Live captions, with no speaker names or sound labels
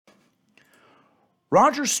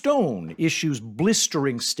Roger Stone issues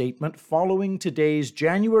blistering statement following today's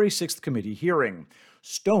January 6th committee hearing.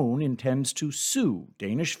 Stone intends to sue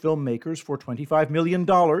Danish filmmakers for $25 million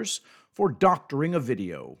for doctoring a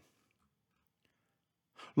video.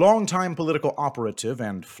 Longtime political operative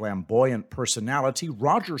and flamboyant personality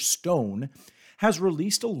Roger Stone has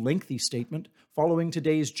released a lengthy statement following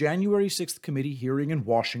today's January 6th committee hearing in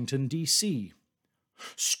Washington, D.C.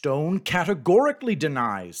 Stone categorically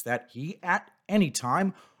denies that he, at any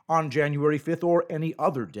time on January 5th or any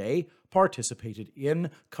other day, participated in,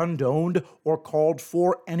 condoned, or called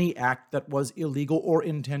for any act that was illegal or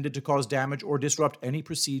intended to cause damage or disrupt any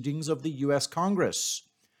proceedings of the U.S. Congress.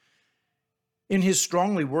 In his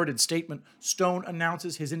strongly worded statement, Stone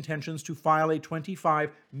announces his intentions to file a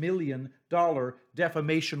 $25 million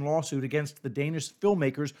defamation lawsuit against the Danish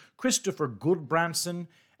filmmakers Christopher Gulbrandsen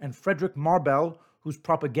and Fredrik Marbel, whose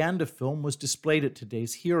propaganda film was displayed at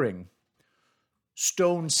today's hearing.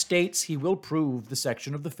 Stone states he will prove the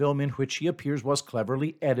section of the film in which he appears was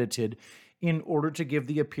cleverly edited in order to give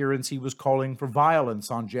the appearance he was calling for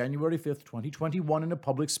violence on January 5th, 2021 in a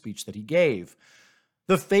public speech that he gave.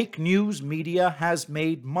 The fake news media has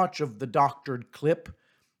made much of the doctored clip,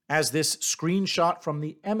 as this screenshot from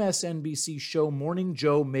the MSNBC show Morning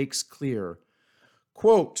Joe makes clear.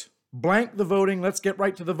 Quote, "Blank the voting, let's get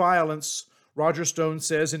right to the violence," Roger Stone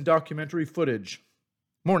says in documentary footage.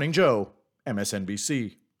 Morning Joe,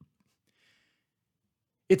 MSNBC.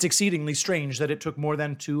 It's exceedingly strange that it took more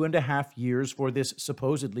than 2.5 years for this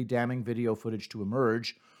supposedly damning video footage to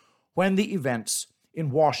emerge, when the events in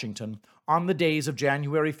Washington on the days of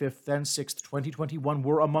January 5th and 6th, 2021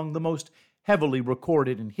 were among the most heavily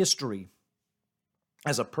recorded in history.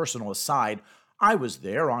 As a personal aside, I was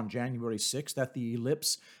there on January 6th at the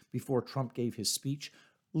Ellipse before Trump gave his speech.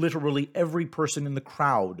 Literally every person in the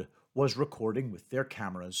crowd was recording with their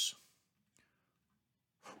cameras.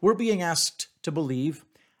 We're being asked to believe,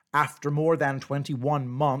 after more than 21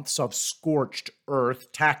 months of scorched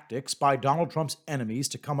earth tactics by Donald Trump's enemies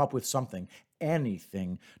to come up with something,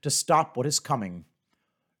 anything, to stop what is coming.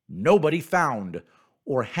 Nobody found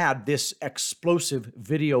or had this explosive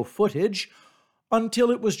video footage until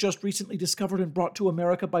it was just recently discovered and brought to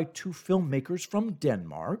America by 2 filmmakers from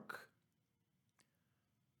Denmark.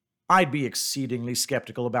 I'd be exceedingly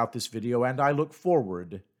skeptical about this video, and I look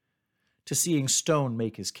forward to seeing Stone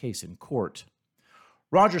make his case in court.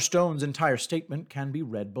 Roger Stone's entire statement can be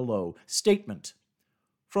read below. Statement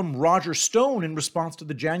from Roger Stone in response to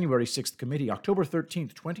the January 6th committee, October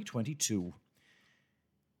 13th, 2022.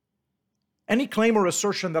 Any claim or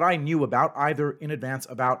assertion that I knew about, either in advance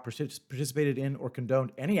about, participated in, or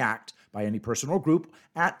condoned any act by any person or group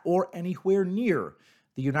at or anywhere near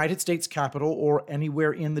the United States Capitol or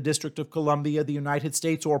anywhere in the District of Columbia, the United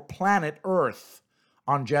States, or planet Earth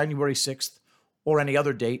on January 6th or any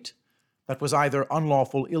other date that was either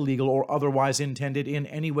unlawful, illegal, or otherwise intended in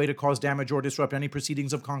any way to cause damage or disrupt any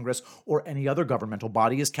proceedings of Congress or any other governmental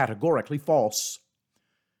body is categorically false.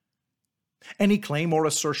 Any claim or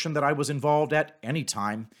assertion that I was involved at any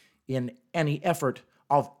time in any effort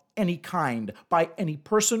of any kind by any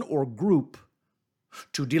person or group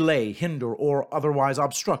to delay, hinder, or otherwise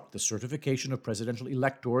obstruct the certification of presidential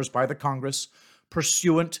electors by the Congress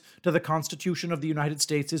pursuant to the Constitution of the United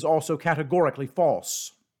States is also categorically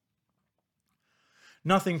false.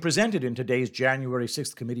 Nothing presented in today's January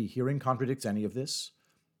 6th committee hearing contradicts any of this.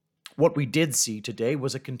 What we did see today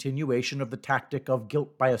was a continuation of the tactic of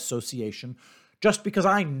guilt by association. Just because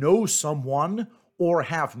I know someone or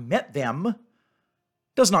have met them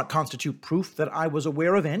does not constitute proof that I was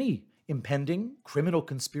aware of any impending criminal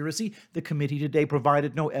conspiracy. The committee today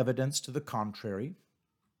provided no evidence to the contrary.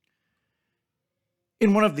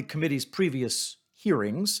 In one of the committee's previous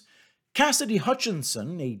hearings, Cassidy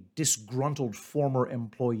Hutchinson, a disgruntled former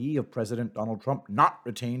employee of President Donald Trump, not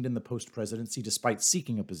retained in the post-presidency despite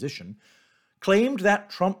seeking a position, claimed that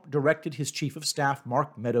Trump directed his chief of staff,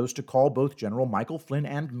 Mark Meadows, to call both General Michael Flynn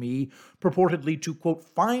and me, purportedly to, quote,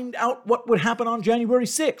 find out what would happen on January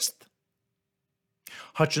 6th.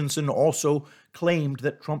 Hutchinson also claimed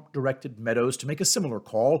that Trump directed Meadows to make a similar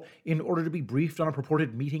call in order to be briefed on a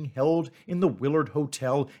purported meeting held in the Willard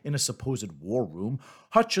Hotel in a supposed war room.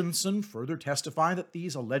 Hutchinson further testified that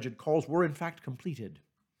these alleged calls were in fact completed.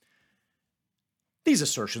 These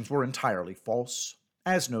assertions were entirely false,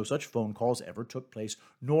 as no such phone calls ever took place,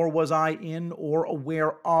 nor was I in or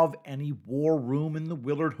aware of any war room in the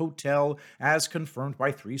Willard Hotel, as confirmed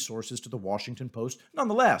by 3 sources to the Washington Post.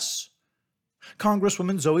 Nonetheless,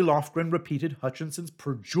 Congresswoman Zoe Lofgren repeated Hutchinson's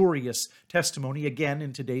perjurious testimony again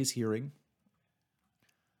in today's hearing.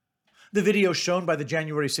 The video shown by the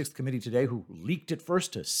January 6th committee today, who leaked it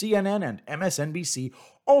first to CNN and MSNBC,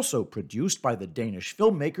 also produced by the Danish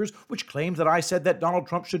filmmakers, which claimed that I said that Donald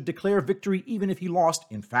Trump should declare victory even if he lost,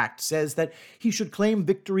 in fact says that he should claim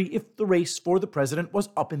victory if the race for the president was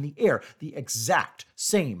up in the air. The exact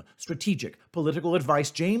same strategic political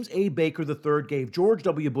advice James A. Baker III gave George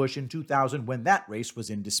W. Bush in 2000 when that race was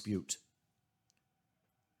in dispute.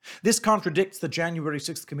 This contradicts the January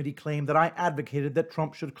 6th committee claim that I advocated that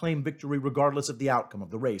Trump should claim victory regardless of the outcome of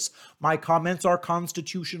the race. My comments are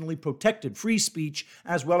constitutionally protected free speech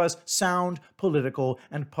as well as sound political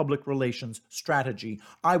and public relations strategy.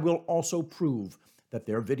 I will also prove that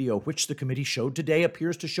their video, which the committee showed today,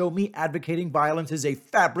 appears to show me advocating violence is a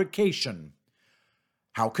fabrication.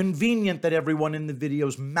 How convenient that everyone in the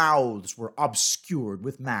video's mouths were obscured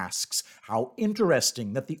with masks. How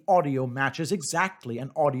interesting that the audio matches exactly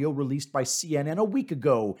an audio released by CNN a week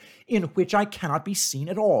ago, in which I cannot be seen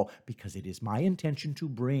at all, because it is my intention to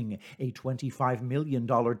bring a $25 million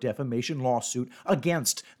defamation lawsuit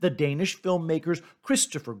against the Danish filmmakers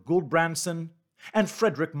Christopher Guldbrandsen and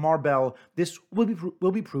Fredrik Marbell. This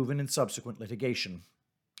will be proven in subsequent litigation.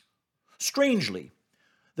 Strangely,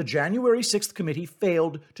 the January 6th committee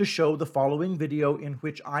failed to show the following video in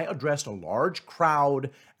which I addressed a large crowd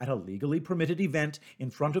at a legally permitted event in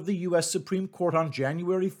front of the U.S. Supreme Court on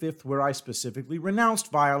January 5th, where I specifically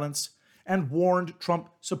renounced violence and warned Trump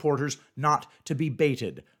supporters not to be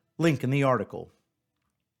baited. Link in the article.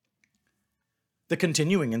 The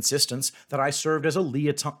continuing insistence that I served as a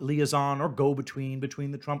liaison or go-between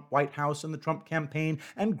between the Trump White House and the Trump campaign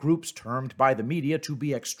and groups termed by the media to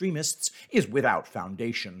be extremists is without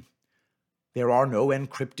foundation. There are no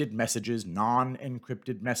encrypted messages,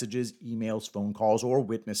 non-encrypted messages, emails, phone calls, or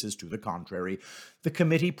witnesses to the contrary. The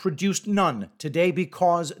committee produced none today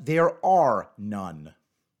because there are none.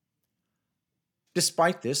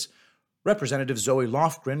 Despite this, Representative Zoe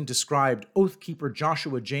Lofgren described Oathkeeper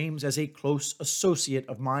Joshua James as a close associate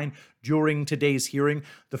of mine during today's hearing.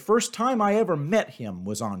 The first time I ever met him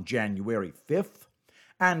was on January 5th,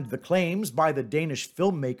 and the claims by the Danish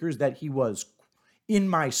filmmakers that he was in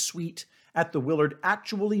my suite at the Willard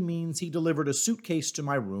actually means he delivered a suitcase to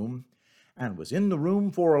my room and was in the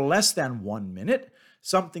room for less than 1 minute,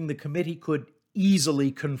 something the committee could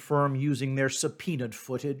easily confirm using their subpoenaed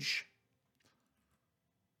footage.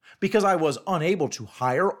 Because I was unable to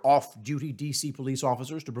hire off-duty D.C. police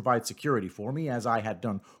officers to provide security for me, as I had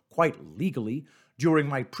done quite legally during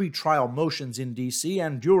my pre-trial motions in D.C.,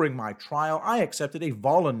 and during my trial, I accepted a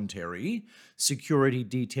voluntary security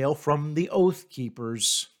detail from the Oath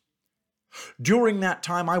Keepers. During that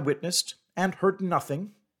time, I witnessed and heard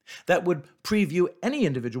nothing that would preview any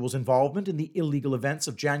individual's involvement in the illegal events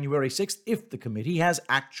of January 6th. If the committee has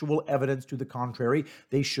actual evidence to the contrary,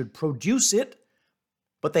 they should produce it,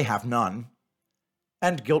 but they have none,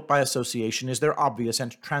 and guilt by association is their obvious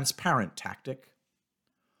and transparent tactic.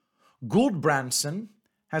 Guldbrandsen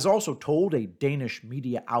has also told a Danish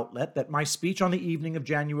media outlet that my speech on the evening of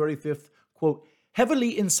January 5th, quote,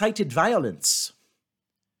 heavily incited violence.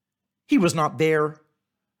 He was not there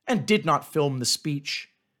and did not film the speech.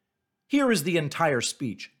 Here is the entire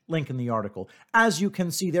speech, link in the article. As you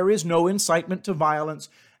can see, there is no incitement to violence,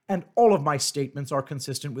 and all of my statements are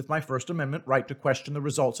consistent with my First Amendment right to question the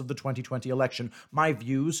results of the 2020 election. My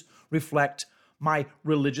views reflect my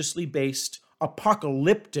religiously based,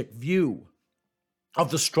 apocalyptic view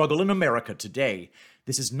of the struggle in America today.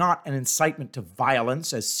 This is not an incitement to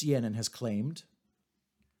violence, as CNN has claimed.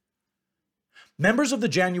 Members of the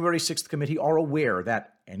January 6th committee are aware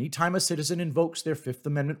that any time a citizen invokes their Fifth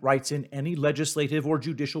Amendment rights in any legislative or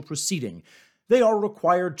judicial proceeding, they are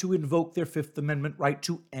required to invoke their Fifth Amendment right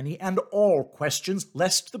to any and all questions,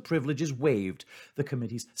 lest the privilege is waived. The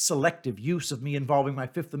committee's selective use of me involving my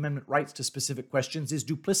Fifth Amendment rights to specific questions is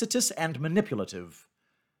duplicitous and manipulative.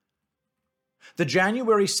 The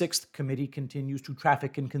January 6th committee continues to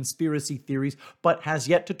traffic in conspiracy theories, but has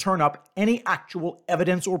yet to turn up any actual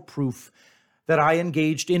evidence or proof that I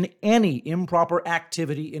engaged in any improper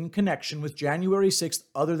activity in connection with January 6th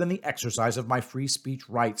other than the exercise of my free speech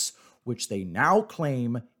rights, which they now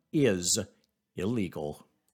claim is illegal.